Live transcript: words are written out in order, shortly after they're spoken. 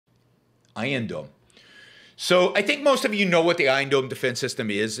Iron Dome. So I think most of you know what the Iron Dome defense system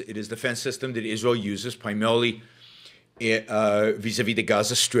is. It is the defense system that Israel uses primarily vis-a-vis the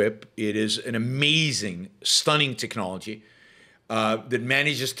Gaza Strip. It is an amazing, stunning technology that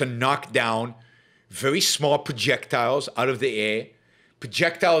manages to knock down very small projectiles out of the air,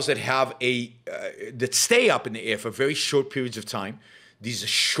 projectiles that have that stay up in the air for very short periods of time. These are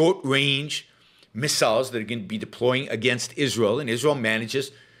short-range missiles that are going to be deploying against Israel, and Israel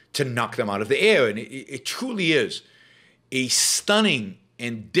manages to knock them out of the air. And it truly is a stunning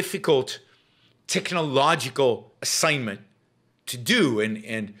and difficult technological assignment to do.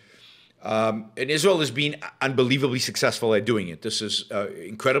 And Israel has been unbelievably successful at doing it. This is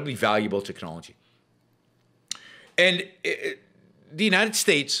incredibly valuable technology. And the United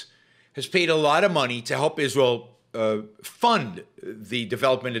States has paid a lot of money to help Israel fund the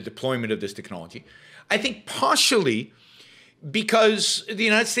development and deployment of this technology. I think partially because the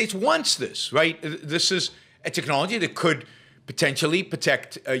United States wants this, right? This is a technology that could potentially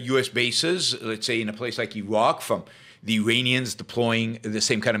protect U.S. bases, let's say in a place like Iraq, from the Iranians deploying the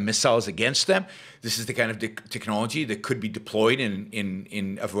same kind of missiles against them. This is the kind of technology that could be deployed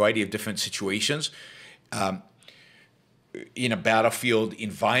in a variety of different situations in a battlefield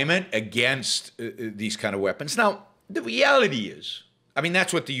environment against these kind of weapons. Now, the reality is, I mean,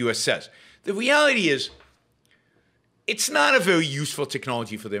 that's what the U.S. says. The reality is, it's not a very useful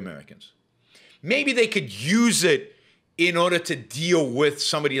technology for the Americans. Maybe they could use it in order to deal with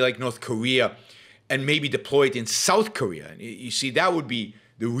somebody like North Korea and maybe deploy it in South Korea. You see, that would be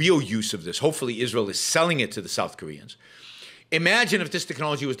the real use of this. Hopefully, Israel is selling it to the South Koreans. Imagine if this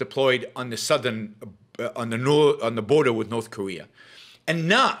technology was deployed on the southern, on the border with North Korea.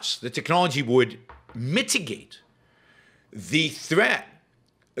 And thus, the technology would mitigate the threat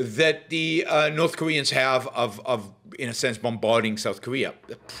that the North Koreans have of, in a sense, bombarding South Korea.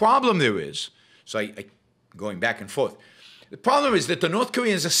 The problem there is, so I going back and forth, the problem is that the North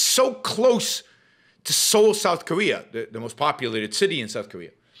Koreans are so close to Seoul, South Korea, the most populated city in South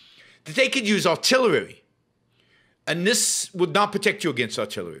Korea, that they could use artillery. And this would not protect you against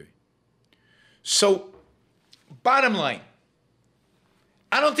artillery. So, bottom line,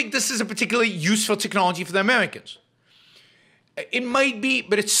 I don't think this is a particularly useful technology for the Americans. It might be,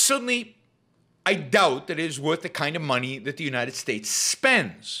 but it's certainly, I doubt that it is worth the kind of money that the United States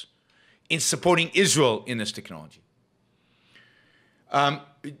spends in supporting Israel in this technology.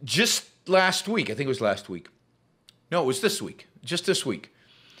 Just last week, I think it was last week. No, it was this week, just this week.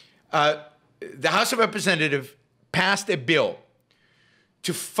 The House of Representatives passed a bill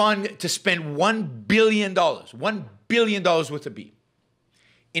to spend $1 billion with a B,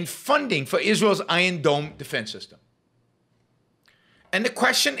 in funding for Israel's Iron Dome defense system. And the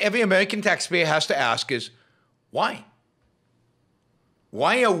question every American taxpayer has to ask is, why?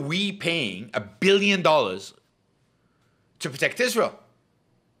 Why are we paying $1 billion to protect Israel?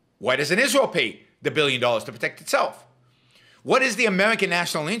 Why doesn't Israel pay the $1 billion to protect itself? What is the American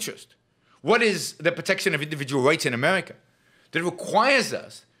national interest? What is the protection of individual rights in America that requires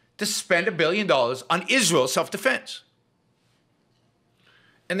us to spend $1 billion on Israel's self-defense?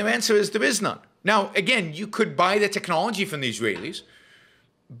 And the answer is there is none. Now, again, you could buy the technology from the Israelis,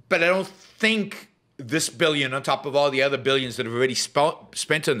 but I don't think this billion, on top of all the other billions that have already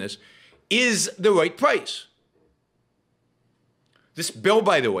spent on this, is the right price. This bill,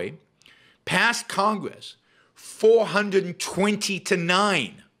 by the way, passed Congress 420 to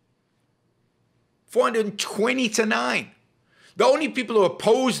 9. 420 to 9. The only people who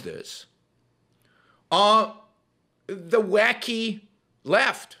oppose this are the wacky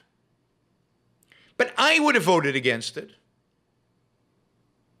left. But I would have voted against it.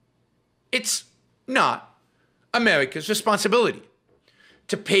 It's not America's responsibility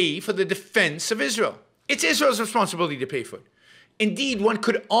to pay for the defense of Israel. It's Israel's responsibility to pay for it. Indeed, one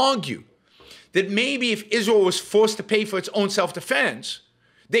could argue that maybe if Israel was forced to pay for its own self-defense,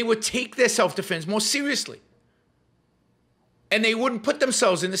 they would take their self-defense more seriously. And they wouldn't put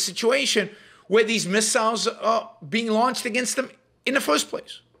themselves in the situation where these missiles are being launched against them in the first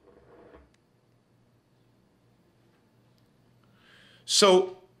place.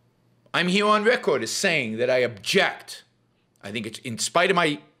 So I'm here on record as saying that I object. I think it's in spite of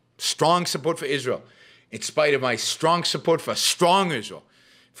my strong support for Israel, in spite of my strong support for a strong Israel,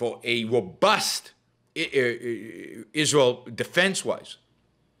 for a robust Israel defense-wise,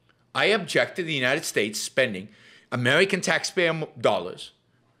 I object to the United States spending American taxpayer dollars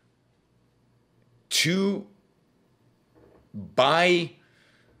to buy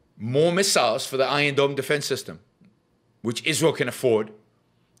more missiles for the Iron Dome defense system, which Israel can afford.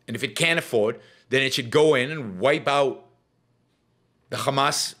 And if it can't afford, then it should go in and wipe out the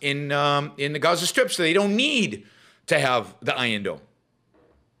Hamas in the Gaza Strip, so they don't need to have the Iron Dome.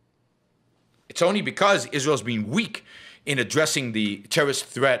 It's only because Israel's been weak in addressing the terrorist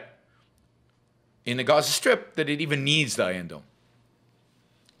threat in the Gaza Strip that it even needs the Iron Dome.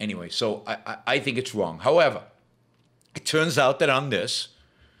 Anyway, so I think it's wrong. However, it turns out that on this,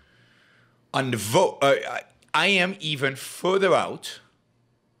 on the vote, I am even further out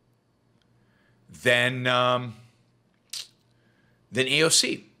than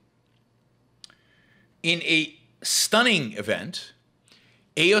AOC. In a stunning event,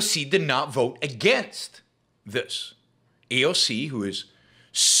 AOC did not vote against this. AOC, who is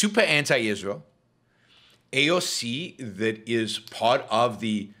super anti-Israel, AOC that is part of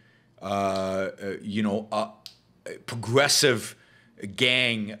the, progressive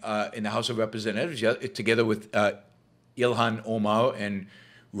gang in the House of Representatives, together with Ilhan Omar and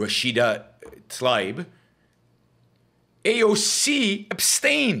Rashida Tlaib, AOC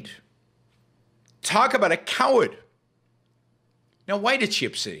abstained. Talk about a coward. Now, why did she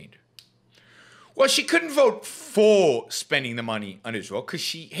abstain? Well, she couldn't vote for spending the money on Israel because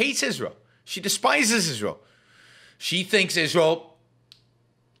she hates Israel. She despises Israel. She thinks Israel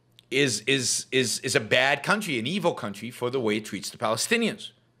is a bad country, an evil country for the way it treats the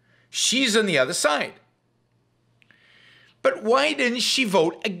Palestinians. She's on the other side. But why didn't she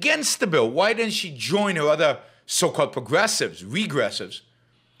vote against the bill? Why didn't she join her other so-called progressives, regressives,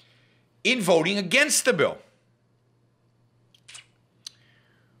 in voting against the bill?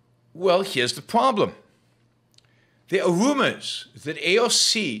 Well, here's the problem. There are rumors that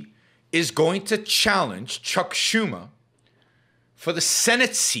AOC is going to challenge Chuck Schumer for the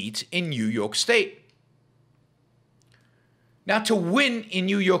Senate seat in New York State. Now, to win in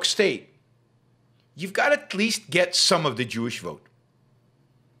New York State, you've got to at least get some of the Jewish vote.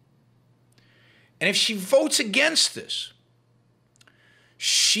 And if she votes against this,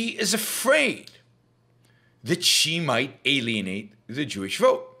 she is afraid that she might alienate the Jewish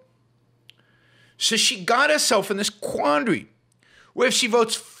vote. So she got herself in this quandary where if she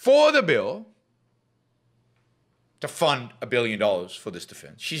votes for the bill to fund $1 billion for this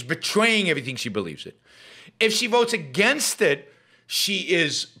defense, she's betraying everything she believes in. If she votes against it, she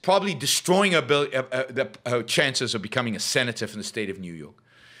is probably destroying her chances of becoming a senator from the state of New York.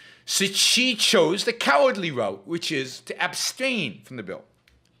 So she chose the cowardly route, which is to abstain from the bill.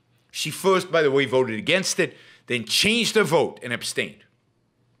 She first, by the way, voted against it, then changed her vote and abstained.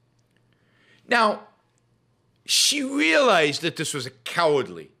 Now, she realized that this was a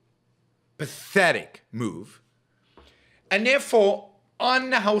cowardly, pathetic move, and therefore,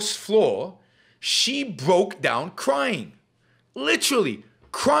 on the House floor, she broke down crying, literally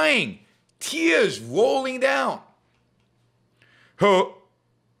crying, tears rolling down. Her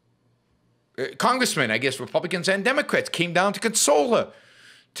congressmen, I guess Republicans and Democrats, came down to console her,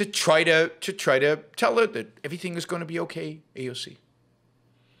 to try to tell her that everything is going to be okay, AOC.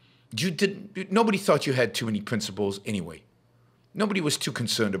 Nobody thought you had too many principles anyway. Nobody was too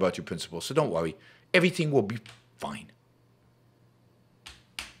concerned about your principles, so don't worry. Everything will be fine.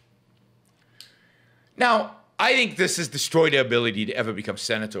 Now, I think this has destroyed her ability to ever become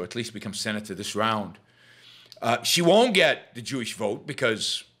senator, or at least become senator this round. She won't get the Jewish vote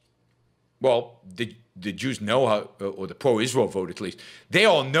because, well, the Jews know how, or the pro-Israel vote at least, they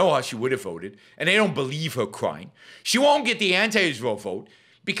all know how she would have voted, and they don't believe her crying. She won't get the anti-Israel vote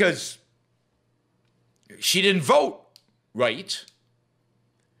because she didn't vote right.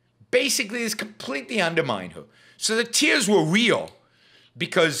 Basically, this completely undermined her. So the tears were real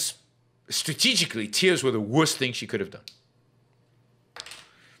because strategically, tears were the worst thing she could have done.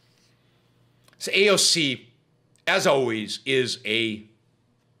 So AOC, as always, is a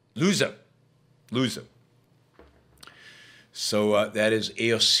loser. Loser. So that is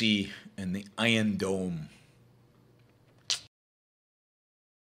AOC and the Iron Dome.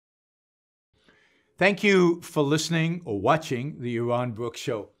 Thank you for listening or watching the Yaron Brook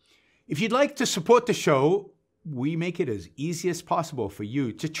Show. If you'd like to support the show, we make it as easy as possible for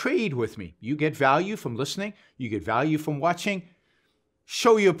you to trade with me. You get value from listening. You get value from watching.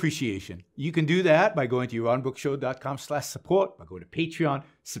 Show your appreciation. You can do that by going to yaronbrookshow.com/support, by going to Patreon,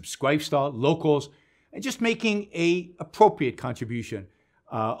 Subscribestar, Locals, and just making a appropriate contribution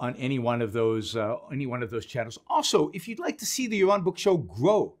on any one of those channels. Also, if you'd like to see the Yaron Brook Show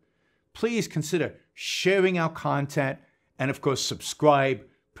grow, please consider sharing our content and, of course, subscribe.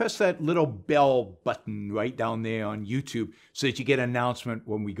 Press that little bell button right down there on YouTube so that you get an announcement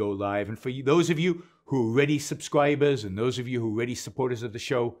when we go live. And for you, those of you who are already subscribers and those of you who are already supporters of the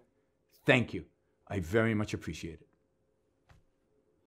show, thank you. I very much appreciate it.